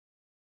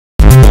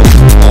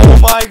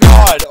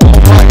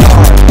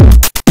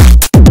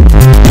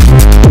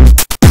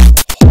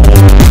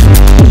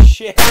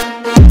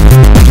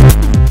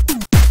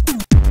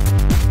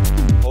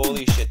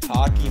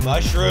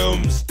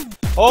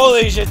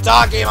Holy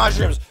shiitake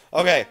mushrooms.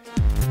 Okay.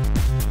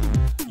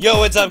 Yo,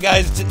 what's up,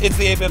 guys? It's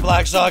the 8-bit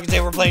blackstock. Today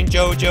we're playing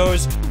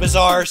Jojo's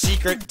Bizarre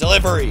Secret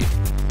Delivery.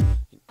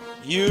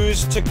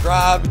 Use to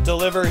grab,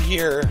 deliver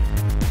here.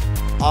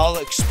 I'll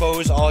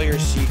expose all your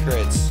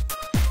secrets.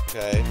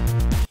 Okay.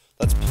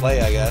 Let's play,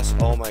 I guess.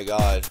 Oh my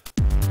god.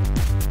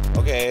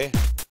 Okay.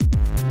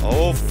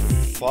 Oh,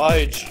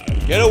 fudge.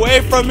 Get away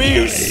from me,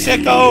 you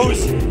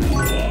sickos!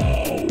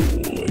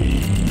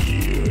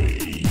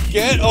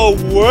 Get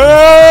away!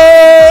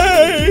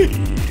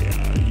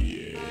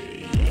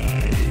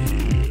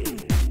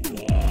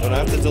 Don't I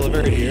have to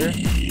deliver it here? Oh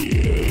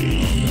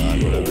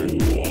god, whatever.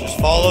 Just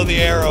follow the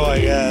arrow,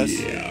 I guess.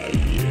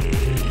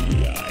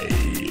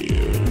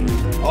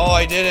 Oh,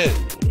 I did it!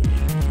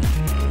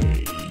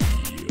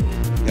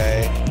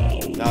 Okay.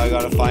 Now I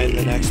gotta find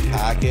the next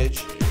package.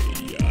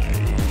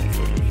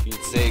 For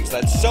Pete's sakes,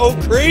 that's so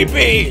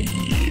creepy!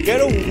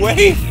 Get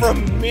away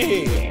from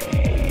me!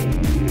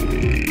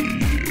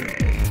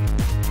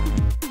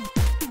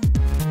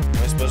 Am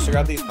I supposed to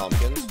grab these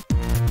pumpkins?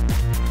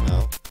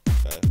 No?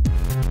 Okay.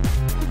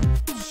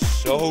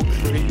 So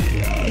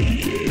creepy.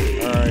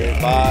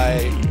 Alright,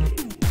 bye.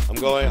 I'm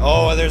going.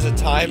 Oh, there's a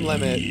time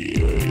limit.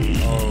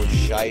 Oh,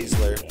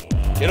 Scheisler.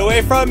 Get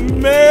away from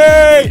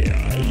me!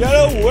 Get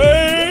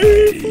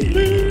away from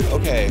me!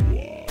 Okay.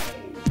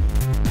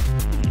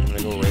 I'm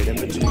gonna go right in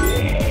between.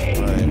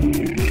 Alright.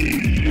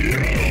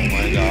 Oh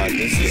my god,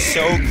 this is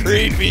so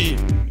creepy!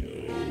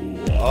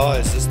 Oh,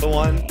 is this the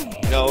one?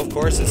 No, of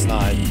course it's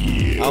not.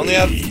 I only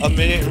have 1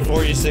 minute and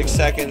 46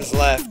 seconds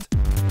left.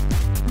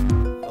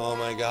 Oh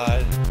my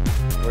god.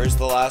 Where's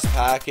the last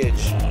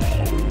package?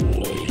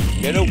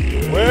 Get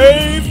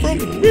away from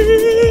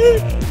me!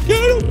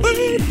 Get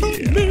away from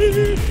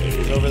me!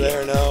 He's over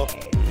there, no.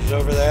 He's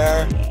over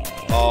there.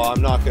 Oh,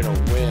 I'm not gonna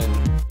win.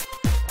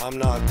 I'm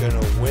not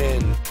gonna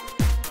win.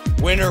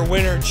 Winner,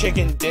 winner,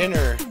 chicken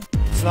dinner.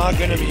 It's not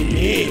gonna be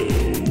me.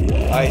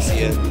 I see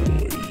it.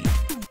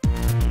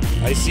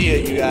 I see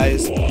it, you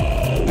guys.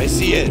 I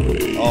see it.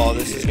 Oh,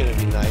 this is gonna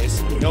be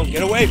nice. No,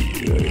 get away!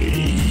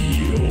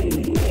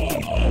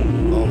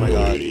 Oh my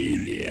god.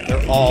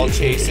 They're all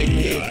chasing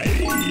me.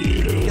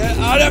 Get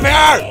out of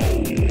here!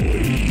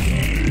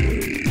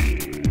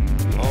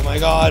 Oh my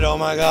god, oh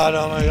my god,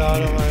 oh my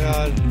god, oh my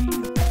god.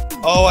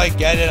 Oh, I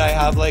get it. I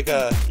have like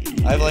a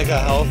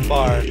health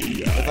bar.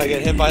 If I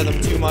get hit by them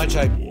too much,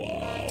 I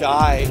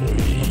die.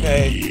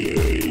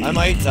 Okay. I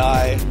might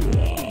die.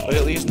 But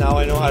at least now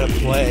I know how to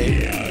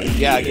play.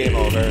 Yeah, game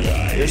over.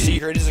 Your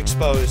secret is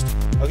exposed.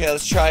 Okay,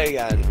 let's try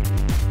again.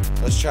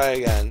 Let's try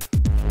again.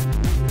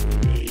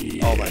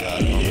 Oh my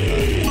god, oh my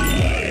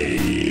god.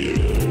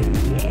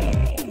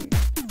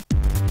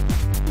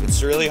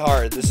 It's really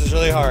hard. This is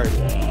really hard.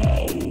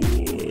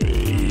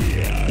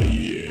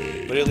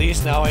 But at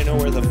least now I know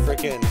where the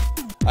frickin'...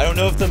 I don't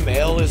know if the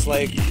mail is,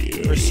 like,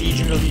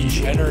 procedurally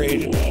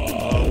generated.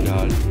 Oh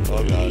god.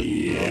 Oh god.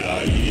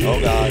 Oh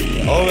god.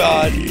 Oh god. Oh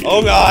god.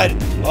 Oh god.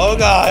 Oh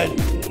god.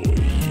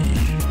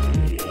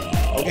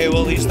 Okay,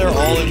 well at least they're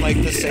all in,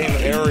 like, the same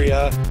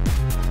area.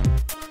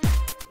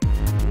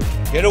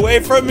 Get away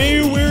from me,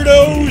 you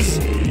weirdos!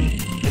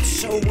 It's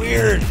so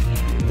weird.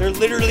 They're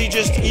literally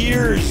just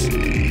ears.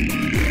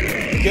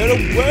 Get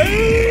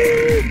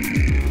away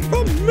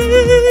from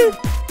me!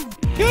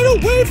 Get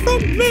away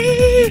from me!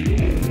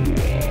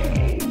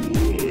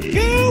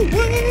 Get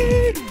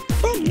away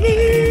from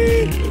me!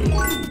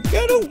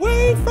 Get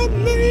away from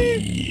me!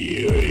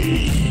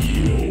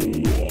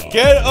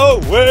 Get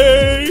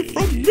away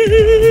from me!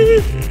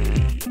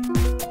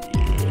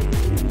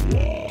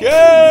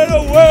 Get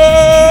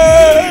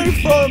away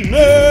from me!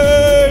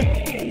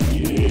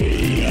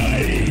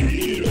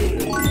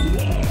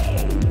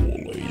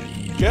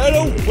 Get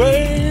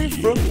away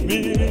from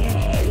me!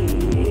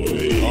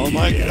 Oh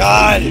my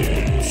god!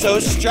 So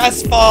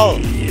stressful!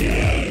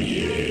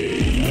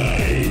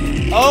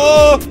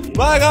 Oh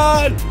my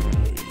god!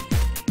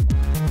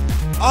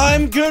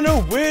 I'm gonna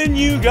win,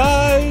 you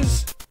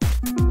guys!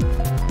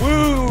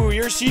 Woo!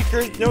 Your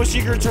secret, no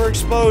secrets are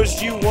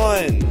exposed, you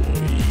won!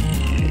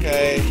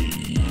 Okay.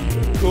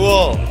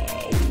 Cool.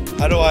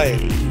 How do I...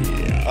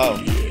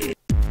 Oh.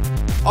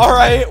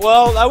 Alright,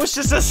 well, that was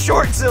just a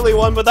short, silly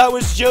one, but that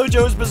was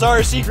Jojo's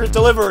Bizarre Secret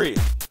Delivery.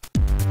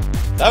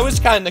 That was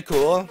kinda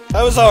cool.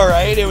 That was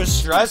alright. It was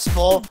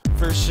stressful,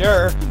 for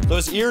sure.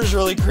 Those ears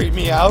really creep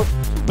me out.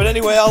 But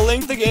anyway, I'll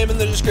link the game in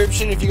the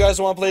description if you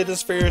guys want to play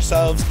this for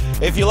yourselves.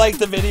 If you like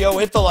the video,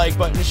 hit the like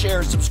button,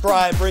 share,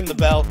 subscribe, ring the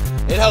bell.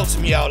 It helps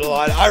me out a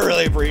lot. I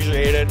really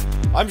appreciate it.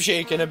 I'm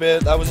shaking a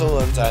bit. That was a little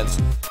intense.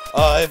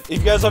 If you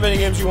guys have any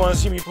games you want to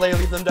see me play,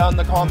 leave them down in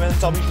the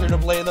comments. I'll be sure to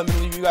play them and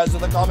leave you guys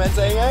with a comment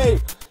saying, hey,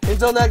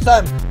 until next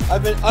time,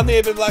 I'm the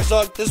 8-bit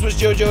blackstock. This was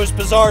Jojo's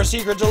Bizarre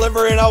Secret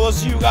Delivery, and I will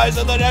see you guys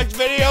in the next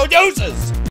video. Deuces!